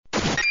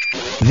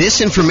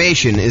This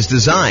information is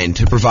designed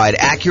to provide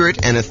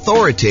accurate and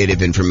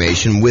authoritative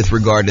information with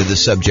regard to the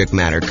subject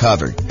matter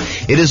covered.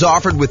 It is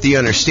offered with the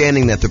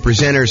understanding that the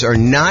presenters are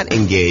not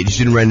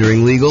engaged in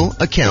rendering legal,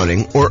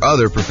 accounting, or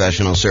other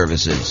professional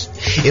services.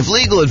 If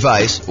legal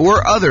advice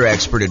or other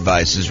expert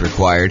advice is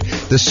required,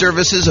 the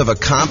services of a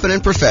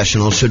competent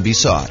professional should be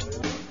sought.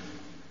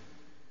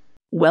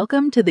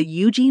 Welcome to the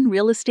Eugene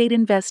Real Estate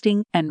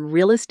Investing and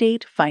Real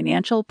Estate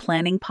Financial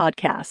Planning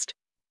Podcast.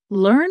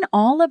 Learn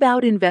all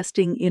about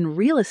investing in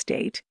real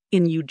estate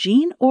in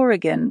Eugene,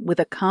 Oregon, with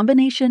a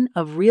combination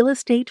of real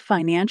estate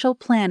financial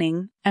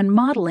planning and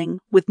modeling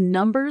with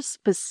numbers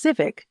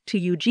specific to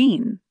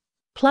Eugene,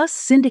 plus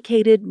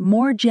syndicated,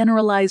 more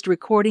generalized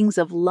recordings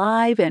of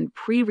live and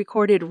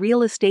pre-recorded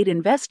real estate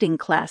investing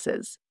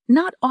classes,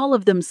 not all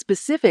of them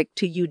specific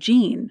to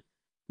Eugene.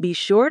 Be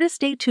sure to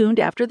stay tuned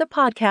after the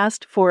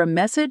podcast for a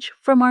message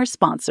from our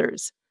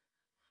sponsors.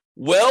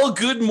 Well,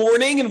 good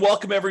morning and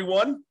welcome,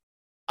 everyone.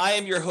 I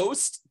am your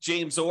host,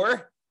 James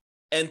Orr,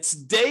 and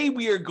today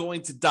we are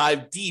going to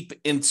dive deep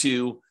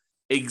into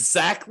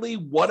exactly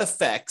what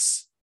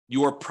affects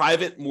your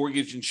private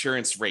mortgage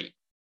insurance rate.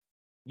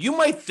 You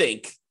might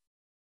think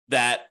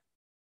that,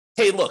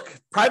 hey, look,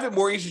 private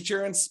mortgage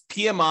insurance,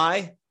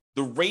 PMI,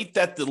 the rate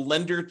that the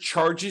lender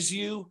charges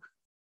you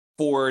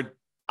for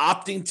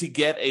opting to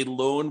get a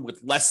loan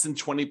with less than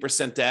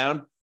 20%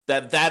 down,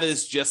 that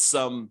is just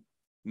some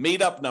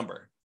made-up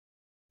number.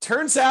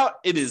 Turns out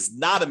it is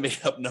not a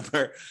made-up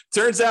number.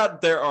 Turns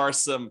out there are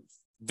some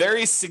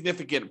very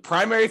significant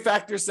primary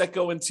factors that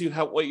go into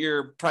what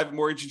your private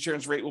mortgage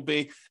insurance rate will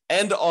be,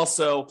 and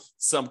also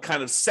some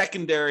kind of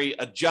secondary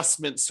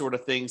adjustment sort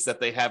of things that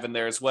they have in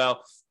there as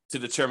well to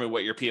determine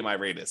what your PMI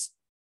rate is.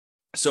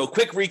 So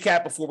quick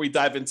recap before we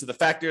dive into the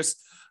factors.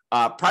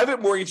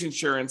 Private mortgage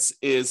insurance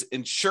is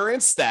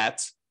insurance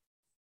that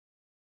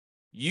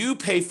you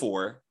pay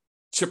for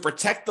to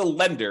protect the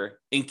lender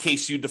in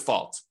case you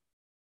default.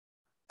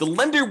 The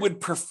lender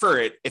would prefer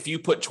it if you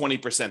put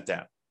 20%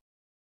 down.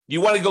 You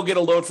want to go get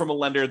a loan from a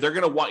lender, they're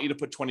going to want you to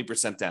put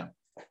 20% down.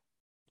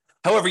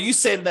 However, you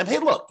say to them, hey,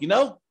 look,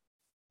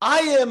 I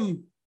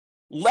am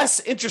less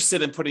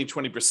interested in putting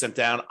 20%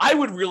 down. I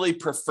would really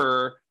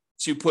prefer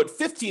to put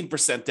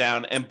 15%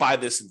 down and buy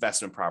this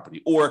investment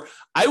property. Or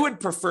I would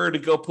prefer to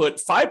go put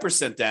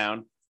 5%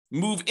 down,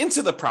 move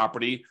into the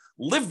property,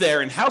 live there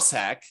and house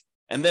hack,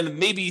 and then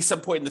maybe some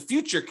point in the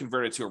future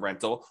convert it to a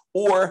rental.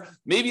 Or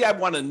maybe I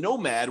want a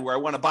nomad where I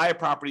want to buy a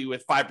property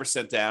with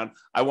 5% down.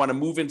 I want to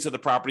move into the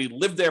property,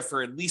 live there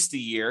for at least a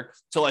year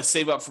till I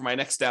save up for my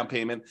next down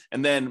payment,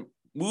 and then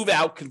move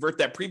out, convert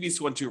that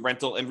previous one to a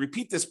rental, and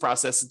repeat this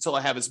process until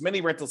I have as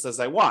many rentals as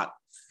I want.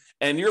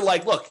 And you're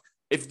like, look,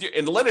 and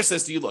the lender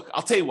says to you, look,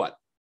 I'll tell you what,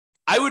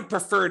 I would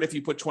prefer it if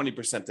you put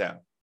 20% down.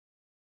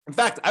 In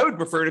fact, I would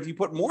prefer it if you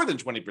put more than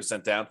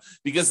 20% down,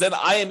 because then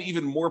I am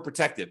even more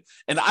protected.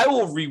 And I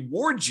will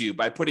reward you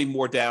by putting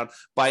more down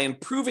by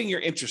improving your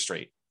interest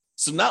rate.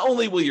 So not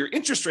only will your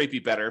interest rate be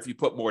better if you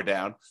put more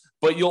down,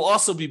 but you'll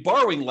also be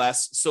borrowing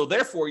less. So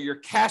therefore, your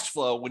cash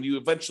flow, when you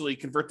eventually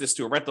convert this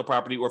to a rental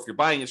property, or if you're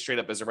buying it straight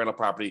up as a rental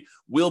property,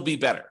 will be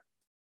better.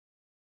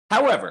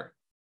 However,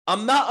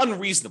 I'm not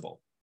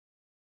unreasonable.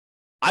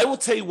 I will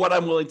tell you what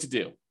I'm willing to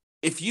do.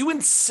 If you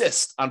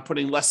insist on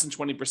putting less than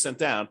 20%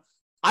 down,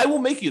 I will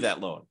make you that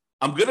loan.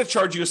 I'm going to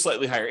charge you a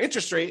slightly higher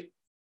interest rate,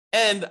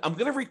 and I'm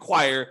going to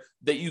require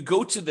that you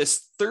go to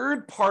this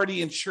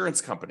third-party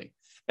insurance company,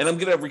 and I'm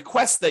going to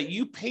request that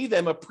you pay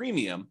them a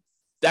premium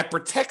that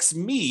protects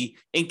me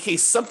in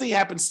case something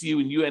happens to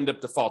you and you end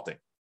up defaulting.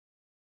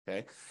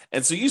 Okay?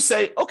 And so you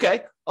say,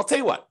 okay, I'll tell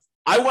you what.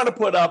 I want to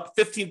put up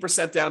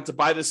 15% down to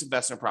buy this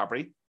investment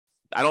property.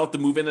 I don't have to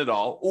move in at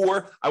all.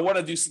 Or I want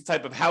to do some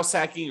type of house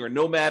hacking or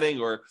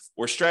nomading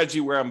or strategy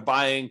where I'm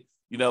buying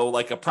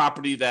like a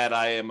property that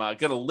I am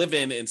going to live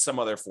in some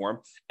other form,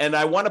 and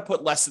I want to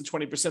put less than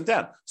 20%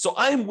 down. So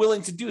I am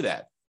willing to do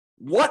that.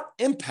 What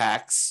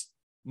impacts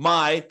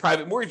my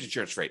private mortgage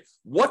insurance rate?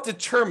 What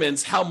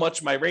determines how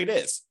much my rate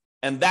is?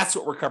 And that's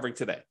what we're covering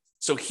today.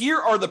 So here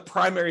are the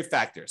primary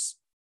factors.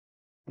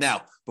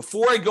 Now,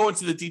 before I go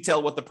into the detail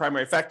of what the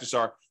primary factors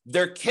are,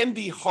 there can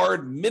be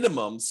hard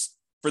minimums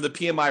for the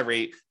PMI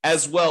rate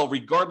as well,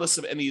 regardless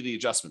of any of the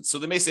adjustments. So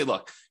they may say,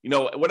 look,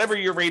 whatever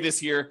your rate is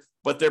here,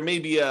 but there may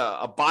be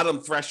a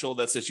bottom threshold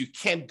that says you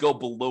can't go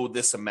below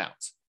this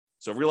amount.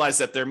 So realize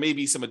that there may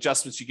be some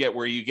adjustments you get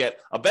where you get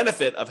a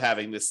benefit of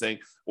having this thing,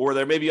 or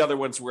there may be other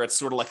ones where it's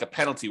sort of like a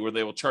penalty where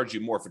they will charge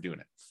you more for doing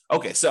it.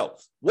 Okay, so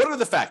what are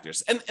the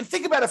factors? And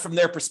think about it from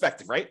their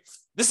perspective, right?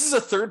 This is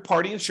a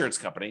third-party insurance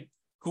company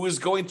who is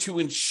going to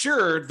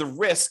insure the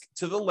risk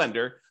to the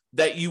lender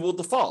that you will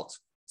default.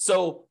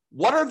 So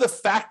what are the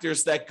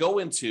factors that go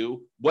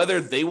into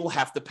whether they will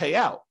have to pay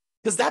out?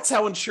 Because that's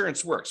how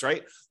insurance works,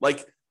 right?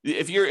 Like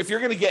if you're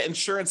going to get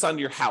insurance on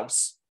your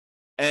house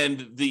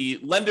and the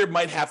lender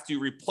might have to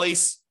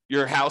replace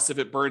your house if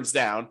it burns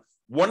down,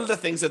 one of the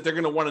things that they're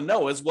going to want to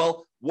know is,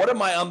 well, what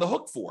am I on the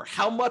hook for?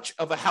 How much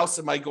of a house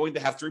am I going to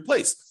have to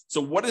replace?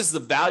 So what is the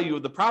value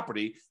of the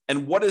property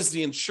and what is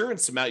the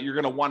insurance amount you're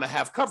going to want to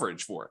have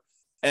coverage for?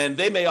 And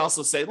they may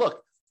also say,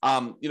 look,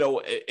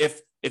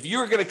 If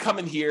you're going to come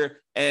in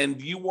here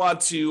and you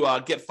want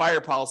to get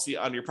fire policy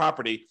on your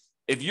property,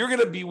 if you're going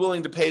to be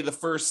willing to pay the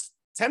first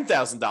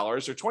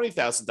 $10,000 or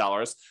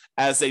 $20,000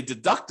 as a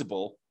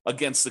deductible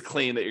against the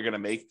claim that you're going to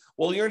make,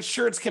 well, your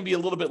insurance can be a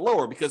little bit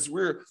lower because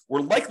we're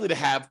likely to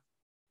have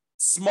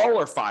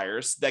smaller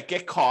fires that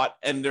get caught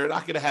and they're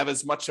not going to have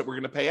as much that we're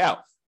going to pay out.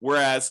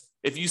 Whereas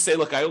if you say,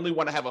 look, I only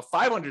want to have a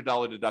 $500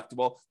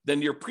 deductible,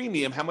 then your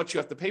premium, how much you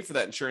have to pay for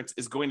that insurance,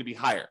 is going to be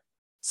higher.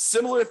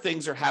 Similar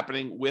things are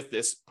happening with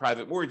this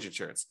private mortgage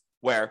insurance,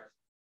 where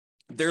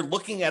they're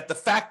looking at the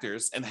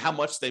factors and how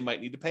much they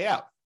might need to pay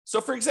out.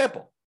 So, for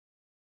example,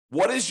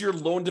 what is your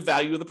loan to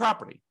value of the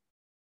property?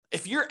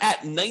 If you're at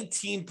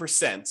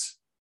 19%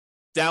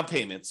 down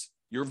payments,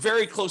 you're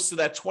very close to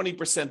that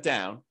 20%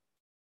 down,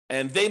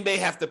 and they may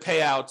have to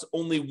pay out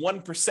only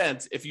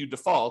 1% if you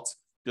default,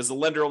 because the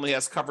lender only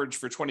has coverage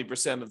for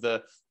 20% of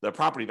the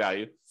property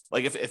value.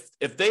 Like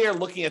if they are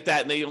looking at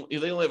that and they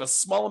only have a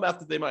small amount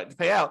that they might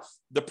pay out,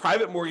 the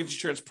private mortgage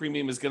insurance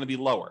premium is going to be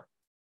lower.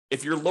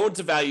 If your loan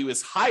to value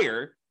is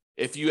higher,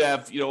 if you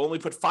have only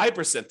put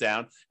 5%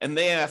 down and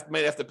they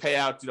might have to pay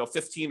out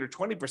 15 or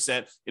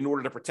 20% in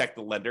order to protect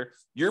the lender,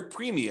 your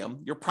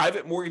premium, your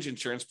private mortgage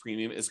insurance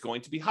premium, is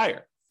going to be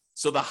higher.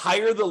 So the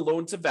higher the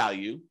loan to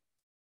value,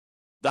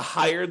 the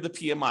higher the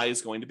PMI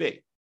is going to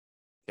be.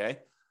 Okay.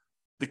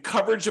 The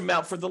coverage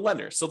amount for the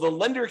lender. So the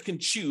lender can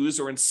choose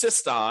or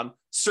insist on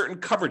certain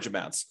coverage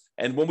amounts.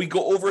 And when we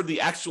go over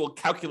the actual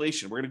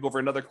calculation, we're going to go over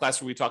another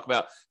class where we talk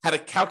about how to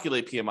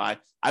calculate PMI.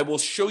 I will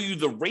show you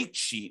the rate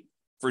sheet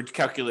for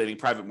calculating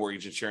private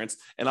mortgage insurance.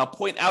 And I'll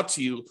point out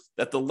to you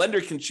that the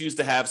lender can choose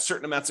to have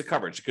certain amounts of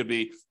coverage. It could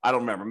be, I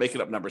don't remember, making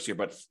up numbers here,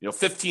 but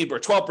 15 or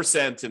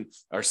 12%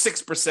 or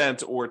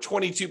 6% or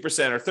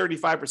 22% or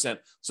 35%.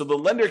 So the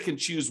lender can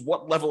choose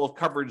what level of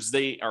coverage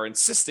they are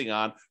insisting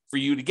on for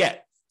you to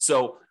get.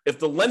 So if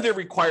the lender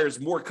requires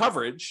more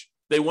coverage,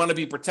 they want to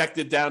be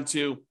protected down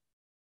to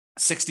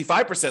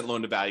 65%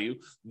 loan to value,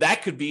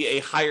 that could be a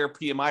higher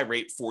PMI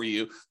rate for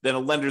you than a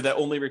lender that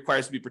only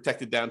requires to be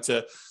protected down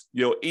to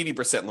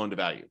 80% loan to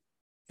value.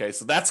 Okay,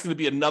 so that's going to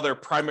be another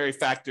primary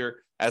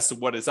factor as to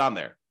what is on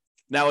there.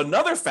 Now,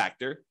 another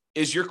factor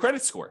is your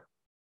credit score.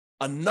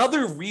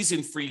 Another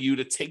reason for you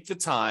to take the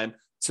time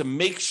to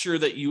make sure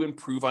that you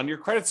improve on your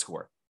credit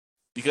score,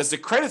 because the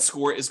credit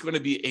score is going to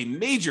be a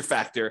major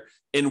factor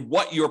in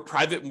what your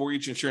private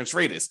mortgage insurance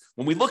rate is.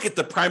 When we look at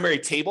the primary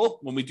table,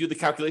 when we do the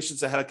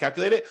calculations on how to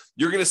calculate it,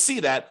 you're going to see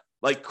that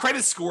like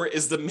credit score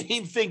is the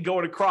main thing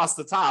going across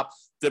the top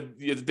that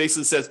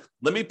basically says,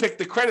 let me pick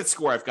the credit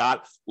score I've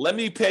got. Let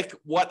me pick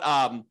what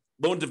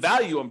loan to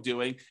value I'm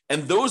doing.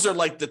 And those are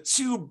like the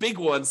two big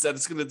ones that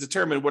it's going to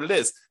determine what it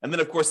is. And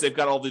then, of course, they've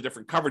got all the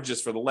different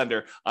coverages for the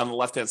lender on the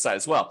left-hand side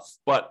as well.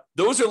 But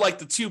those are like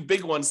the two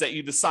big ones that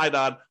you decide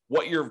on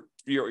what your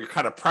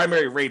kind of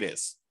primary rate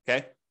is,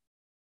 okay?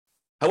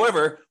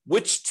 However,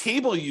 which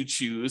table you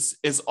choose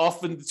is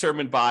often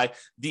determined by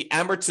the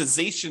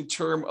amortization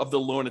term of the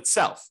loan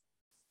itself.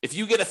 If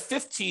you get a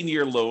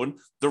 15-year loan,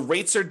 the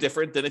rates are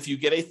different than if you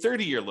get a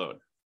 30-year loan.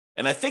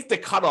 And I think the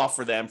cutoff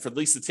for them, for at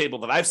least the table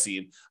that I've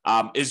seen,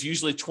 is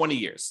usually 20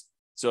 years.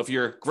 So if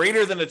you're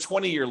greater than a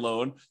 20-year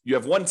loan, you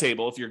have one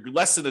table. If you're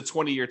less than a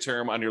 20-year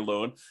term on your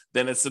loan,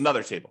 then it's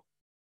another table,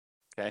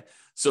 okay?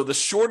 So the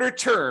shorter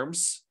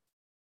terms,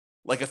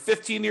 like a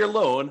 15-year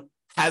loan,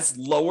 has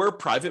lower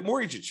private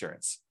mortgage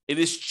insurance. It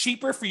is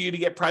cheaper for you to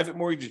get private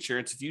mortgage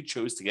insurance if you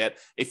chose to get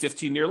a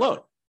 15-year loan.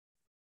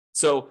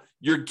 So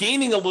you're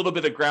gaining a little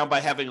bit of ground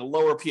by having a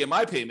lower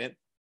PMI payment,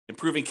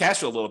 improving cash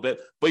flow a little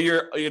bit, but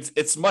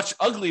it's much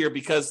uglier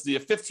because the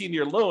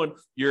 15-year loan,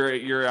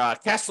 your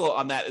cash flow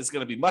on that is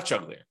going to be much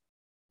uglier,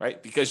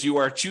 right? Because you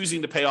are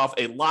choosing to pay off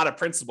a lot of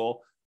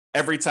principal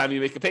every time you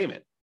make a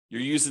payment.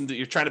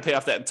 You're trying to pay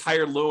off that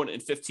entire loan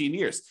in 15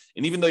 years.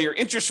 And even though your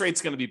interest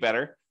rate's going to be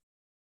better,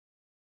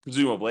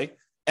 presumably,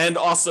 and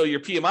also your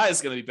PMI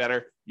is going to be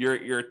better,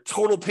 your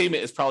total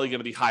payment is probably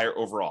going to be higher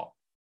overall.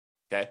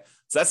 Okay.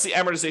 So that's the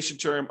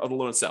amortization term of the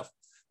loan itself.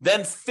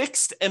 Then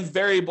fixed and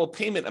variable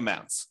payment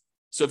amounts.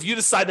 So if you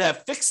decide to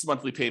have fixed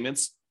monthly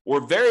payments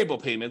or variable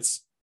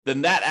payments,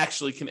 then that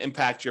actually can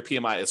impact your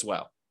PMI as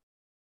well.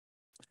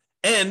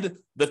 And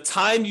the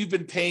time you've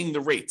been paying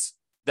the rates,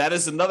 that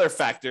is another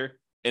factor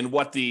in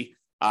what the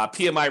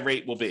PMI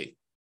rate will be.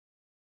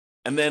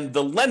 And then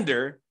the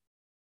lender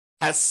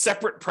has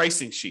separate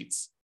pricing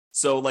sheets.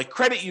 So like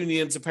credit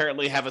unions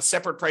apparently have a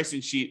separate pricing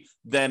sheet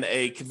than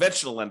a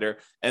conventional lender.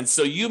 And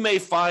so you may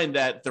find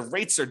that the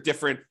rates are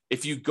different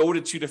if you go to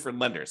two different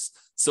lenders.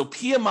 So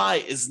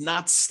PMI is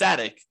not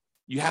static.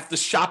 You have to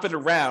shop it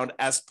around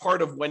as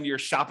part of when you're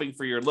shopping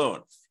for your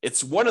loan.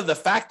 It's one of the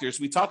factors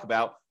we talk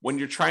about when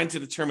you're trying to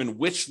determine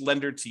which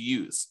lender to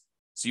use.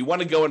 So you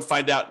want to go and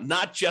find out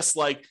not just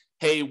like,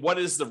 hey, what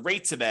is the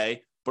rate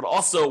today, but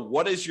also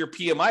what is your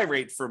PMI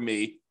rate for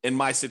me in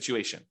my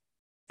situation?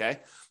 Okay.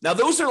 Now,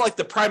 those are like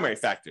the primary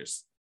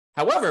factors.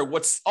 However,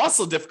 what's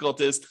also difficult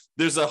is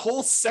there's a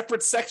whole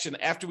separate section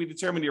after we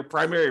determine your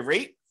primary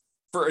rate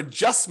for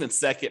adjustments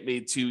that get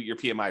made to your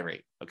PMI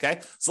rate.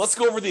 Okay. So let's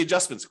go over the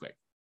adjustments quick.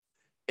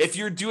 If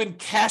you're doing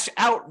cash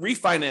out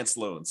refinance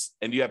loans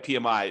and you have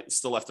PMI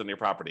still left on your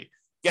property,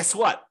 guess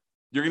what?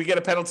 You're going to get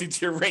a penalty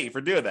to your rate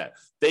for doing that.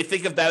 They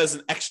think of that as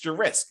an extra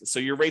risk. So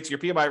your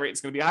PMI rate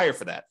is going to be higher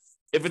for that.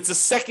 If it's a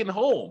second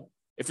home,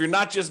 if you're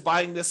not just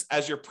buying this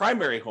as your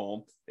primary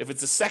home, if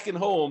it's a second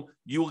home,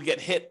 you will get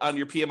hit on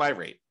your PMI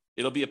rate.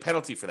 It'll be a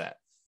penalty for that.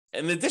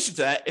 And in addition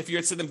to that, if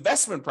it's an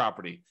investment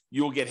property,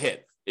 you will get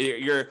hit.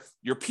 Your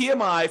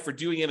PMI for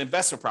doing an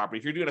investment property,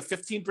 if you're doing a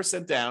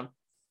 15% down,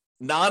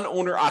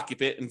 non-owner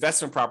occupant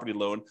investment property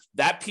loan,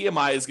 that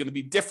PMI is going to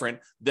be different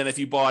than if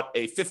you bought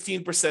a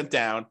 15%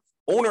 down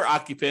owner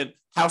occupant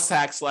house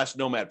hack /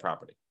 nomad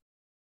property.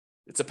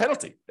 It's a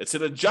penalty. It's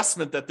an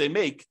adjustment that they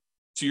make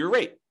to your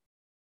rate.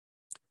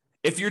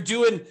 If you're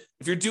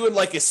doing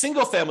like a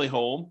single family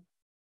home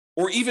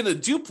or even a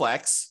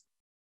duplex,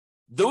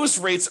 those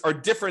rates are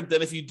different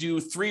than if you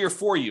do 3 or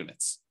 4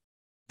 units.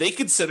 They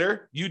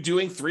consider you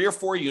doing 3 or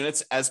 4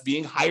 units as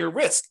being higher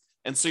risk.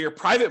 And so your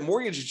private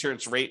mortgage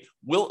insurance rate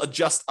will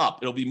adjust up.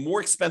 It'll be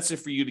more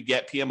expensive for you to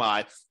get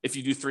PMI if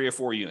you do 3 or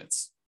 4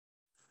 units.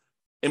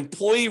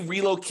 Employee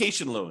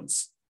relocation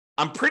loans.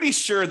 I'm pretty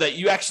sure that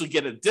you actually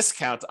get a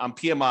discount on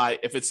PMI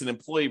if it's an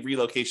employee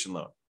relocation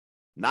loan.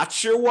 Not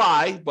sure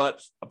why,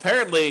 but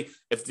apparently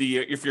if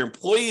your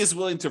employee is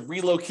willing to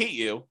relocate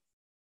you,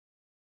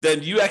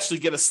 then you actually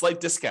get a slight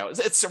discount.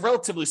 It's a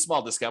relatively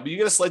small discount, but you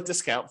get a slight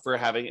discount for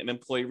having an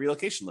employee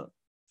relocation loan.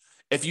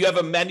 If you have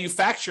a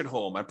manufactured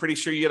home, I'm pretty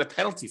sure you get a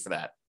penalty for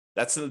that.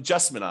 That's an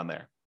adjustment on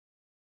there.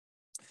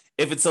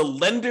 If it's a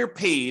lender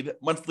paid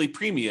monthly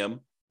premium,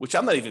 which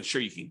I'm not even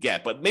sure you can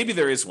get, but maybe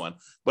there is one.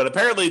 But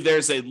apparently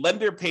there's a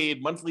lender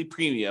paid monthly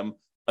premium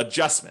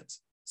adjustment.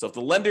 So if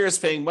the lender is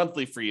paying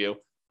monthly for you,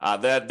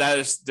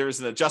 there's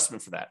an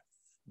adjustment for that.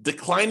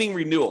 Declining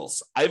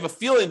renewals. I have a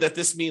feeling that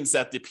this means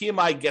that the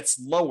PMI gets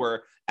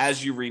lower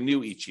as you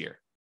renew each year.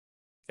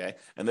 Okay,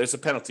 and there's a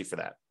penalty for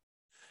that.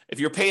 If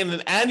you're paying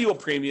an annual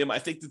premium, I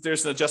think that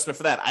there's an adjustment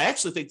for that. I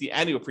actually think the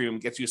annual premium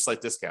gets you a slight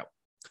discount.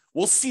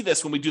 We'll see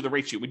this when we do the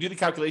rate sheet. When we do the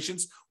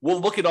calculations, we'll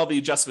look at all the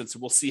adjustments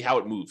and we'll see how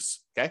it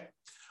moves, okay?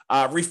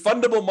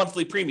 Refundable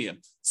monthly premium.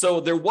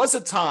 So there was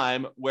a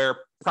time where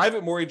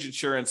private mortgage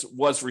insurance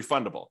was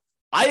refundable.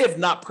 I have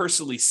not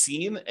personally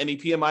seen any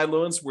PMI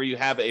loans where you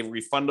have a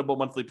refundable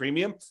monthly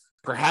premium.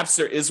 Perhaps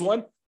there is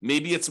one.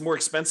 Maybe it's more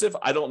expensive.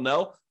 I don't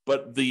know.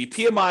 But the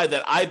PMI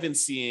that I've been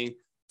seeing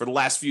for the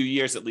last few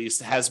years at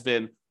least has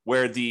been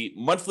where the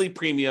monthly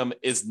premium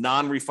is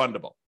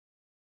non-refundable.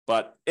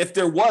 But if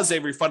there was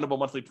a refundable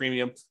monthly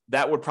premium,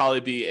 that would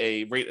probably be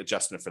a rate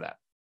adjustment for that.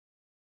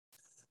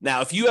 Now,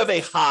 if you have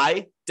a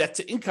high debt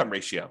to income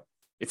ratio,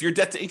 if your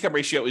debt to income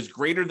ratio is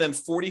greater than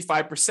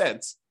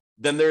 45%,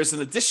 then there's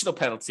an additional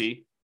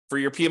penalty for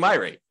your PMI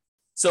rate.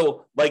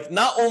 So like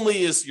not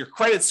only is your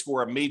credit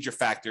score a major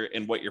factor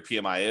in what your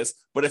PMI is,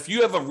 but if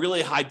you have a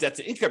really high debt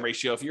to income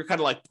ratio, if you're kind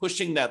of like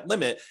pushing that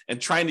limit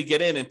and trying to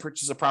get in and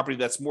purchase a property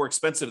that's more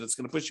expensive, that's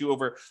going to push you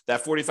over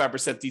that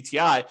 45%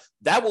 DTI,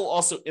 that will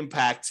also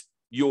impact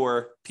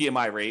your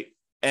PMI rate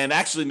and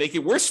actually make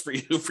it worse for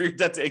you for your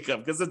debt to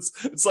income, because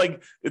it's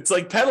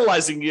like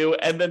penalizing you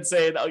and then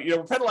saying, oh,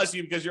 we're penalizing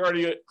you because you're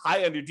already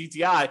high on your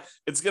DTI.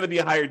 It's going to be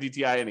a higher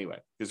DTI anyway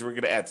because we're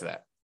going to add to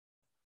that.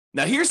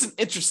 Now here's an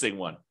interesting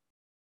one.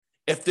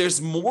 If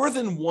there's more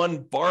than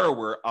one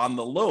borrower on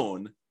the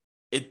loan,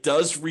 it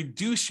does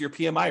reduce your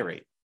PMI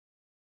rate.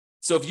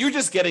 So if you're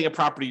just getting a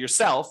property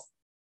yourself,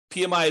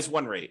 PMI is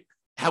one rate.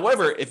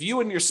 However, if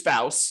you and your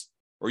spouse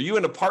or you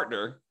and a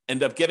partner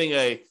end up getting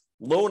a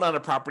loan on a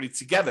property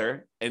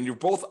together and you're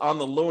both on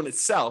the loan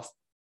itself,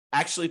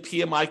 actually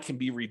PMI can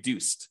be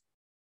reduced,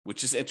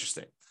 which is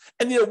interesting.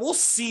 And we'll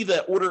see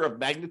the order of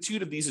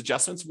magnitude of these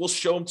adjustments. We'll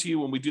show them to you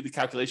when we do the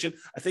calculation.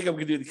 I think I'm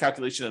going to do the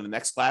calculation in the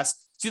next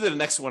class. It's either the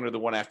next one or the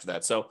one after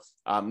that. So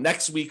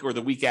next week or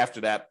the week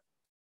after that.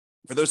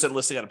 For those that are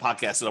listening on a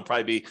podcast, it'll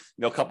probably be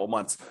a couple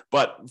months.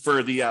 But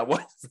for the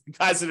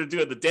guys that are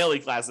doing the daily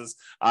classes,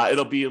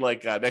 it'll be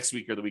like next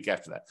week or the week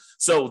after that.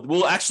 So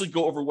we'll actually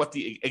go over what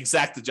the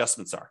exact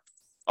adjustments are.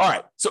 All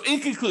right. So in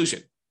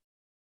conclusion,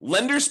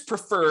 lenders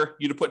prefer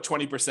you to put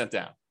 20%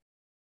 down.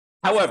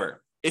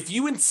 However, if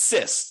you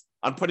insist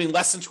on putting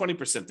less than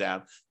 20%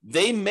 down,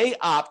 they may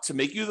opt to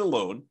make you the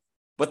loan,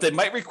 but they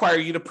might require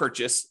you to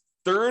purchase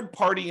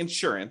third-party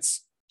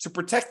insurance to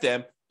protect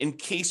them in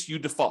case you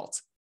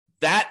default.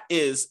 That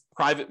is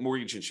private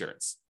mortgage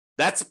insurance.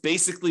 That's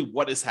basically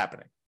what is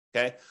happening,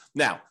 okay?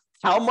 Now,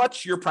 how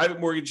much your private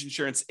mortgage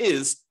insurance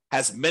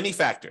has many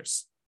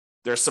factors.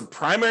 There are some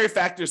primary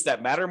factors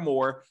that matter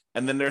more,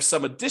 and then there's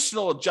some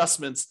additional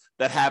adjustments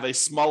that have a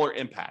smaller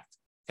impact,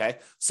 okay?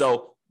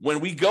 So when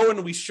we go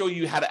and we show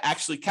you how to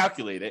actually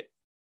calculate it,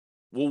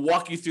 we'll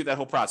walk you through that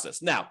whole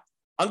process. Now,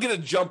 I'm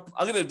going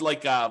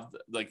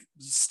to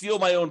steal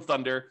my own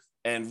thunder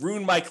and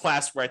ruin my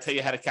class where I tell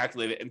you how to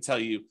calculate it and tell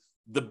you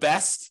the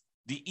best,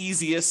 the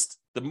easiest,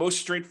 the most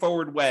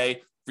straightforward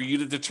way for you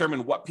to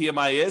determine what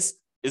PMI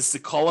is to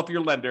call up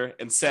your lender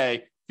and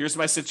say, here's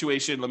my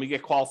situation. Let me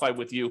get qualified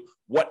with you.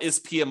 What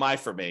is PMI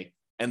for me?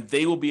 And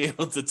they will be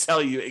able to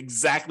tell you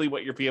exactly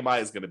what your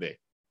PMI is going to be.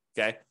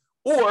 Okay.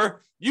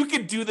 Or you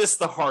could do this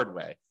the hard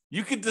way.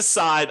 You could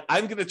decide,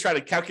 I'm going to try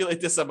to calculate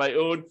this on my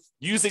own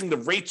using the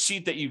rate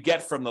sheet that you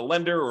get from the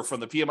lender or from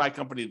the PMI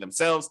company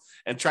themselves,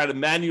 and try to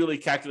manually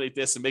calculate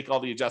this and make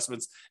all the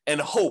adjustments and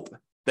hope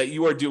that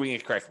you are doing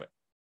it correctly.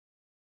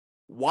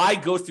 Why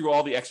go through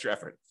all the extra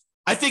effort?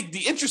 I think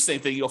the interesting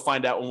thing you'll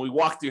find out when we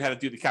walk through how to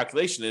do the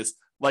calculation is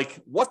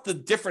like what the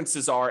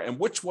differences are and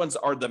which ones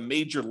are the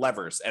major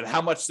levers and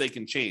how much they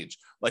can change,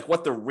 like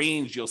what the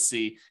range you'll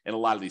see in a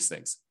lot of these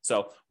things.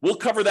 So we'll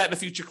cover that in a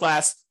future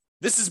class.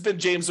 This has been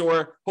James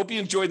Orr. Hope you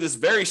enjoyed this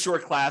very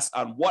short class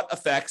on what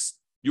affects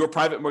your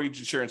private mortgage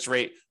insurance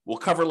rate. We'll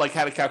cover like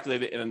how to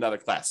calculate it in another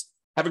class.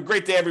 Have a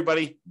great day,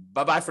 everybody.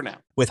 Bye-bye for now.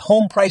 With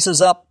home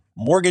prices up,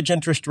 mortgage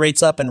interest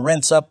rates up, and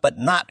rents up, but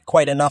not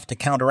quite enough to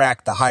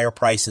counteract the higher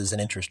prices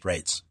and interest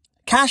rates.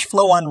 Cash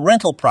flow on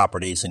rental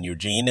properties in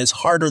Eugene is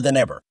harder than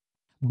ever.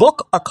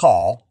 Book a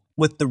call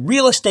with the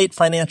Real Estate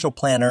Financial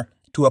Planner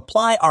to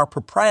apply our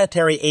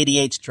proprietary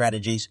 88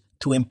 strategies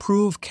to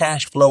improve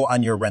cash flow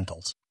on your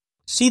rentals.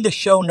 See the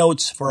show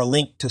notes for a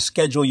link to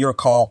schedule your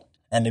call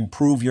and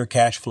improve your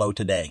cash flow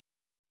today.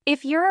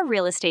 If you're a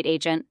real estate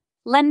agent,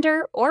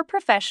 lender, or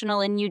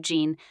professional in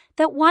Eugene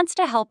that wants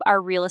to help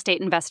our real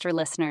estate investor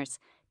listeners,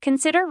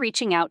 consider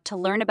reaching out to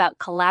learn about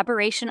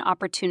collaboration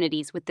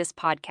opportunities with this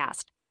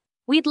podcast.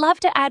 We'd love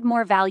to add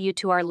more value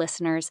to our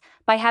listeners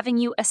by having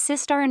you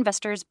assist our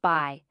investors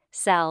buy,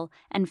 sell,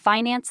 and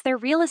finance their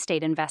real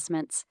estate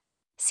investments.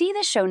 See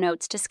the show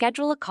notes to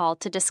schedule a call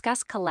to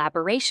discuss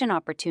collaboration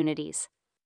opportunities.